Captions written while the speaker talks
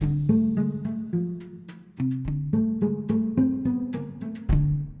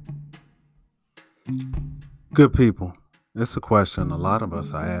Good people, it's a question a lot of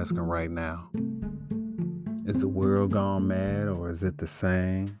us are asking right now. Is the world gone mad or is it the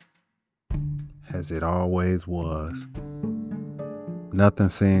same as it always was? Nothing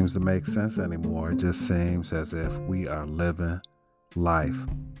seems to make sense anymore. It just seems as if we are living life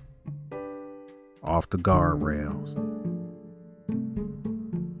off the guardrails.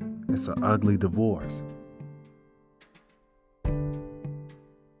 It's an ugly divorce.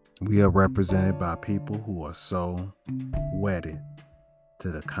 We are represented by people who are so wedded to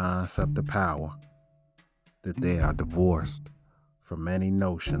the concept of power that they are divorced from any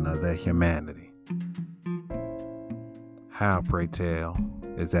notion of their humanity. How, pray tell,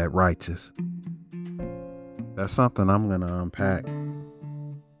 is that righteous? That's something I'm going to unpack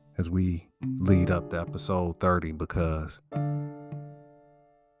as we lead up to episode 30 because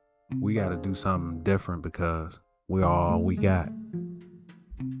we got to do something different because we're all we got.